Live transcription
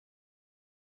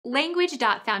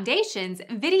Language.Foundation's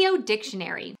Video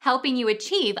Dictionary, helping you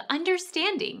achieve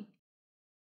understanding.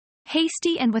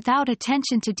 Hasty and without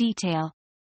attention to detail.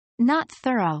 Not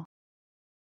thorough.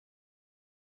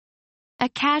 A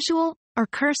casual or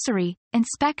cursory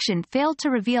inspection failed to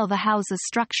reveal the house's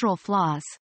structural flaws.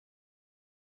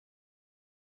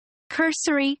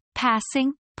 Cursory,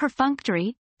 passing,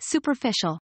 perfunctory,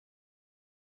 superficial.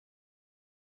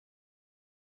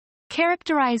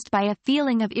 Characterized by a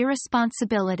feeling of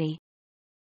irresponsibility.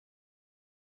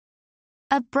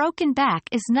 A broken back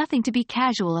is nothing to be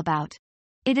casual about.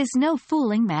 It is no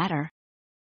fooling matter.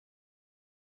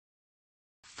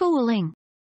 Fooling.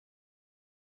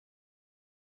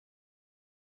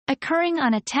 Occurring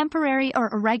on a temporary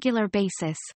or irregular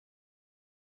basis.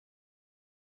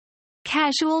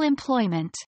 Casual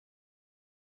employment.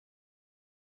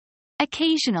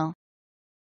 Occasional.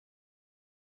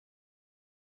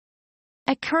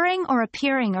 Occurring or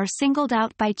appearing or singled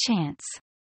out by chance.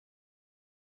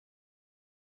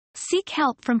 Seek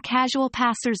help from casual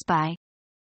passers-by.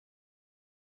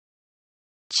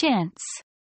 Chance.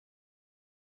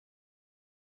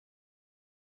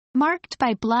 Marked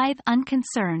by blithe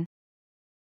unconcern.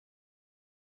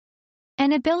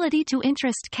 An ability to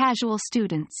interest casual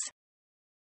students.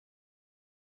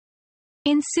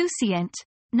 Insouciant,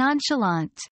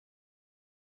 nonchalant.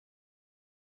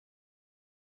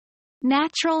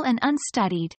 Natural and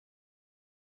unstudied.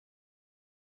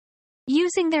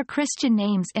 Using their Christian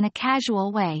names in a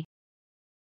casual way.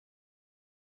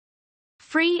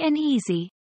 Free and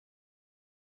easy.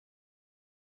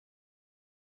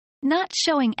 Not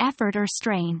showing effort or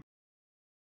strain.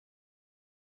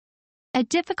 A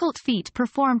difficult feat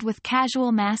performed with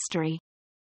casual mastery.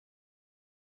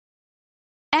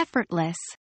 Effortless.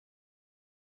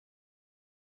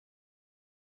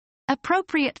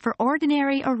 Appropriate for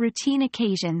ordinary or routine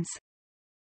occasions.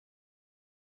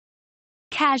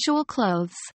 Casual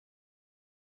clothes.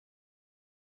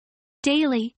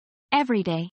 Daily,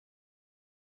 everyday.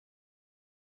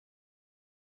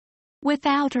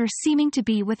 Without or seeming to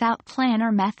be without plan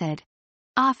or method.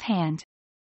 Offhand.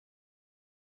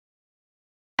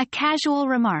 A casual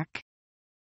remark.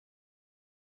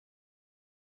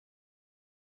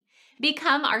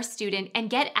 Become our student and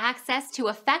get access to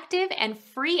effective and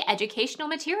free educational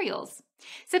materials.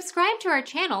 Subscribe to our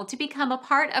channel to become a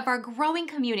part of our growing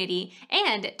community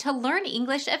and to learn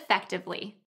English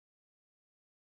effectively.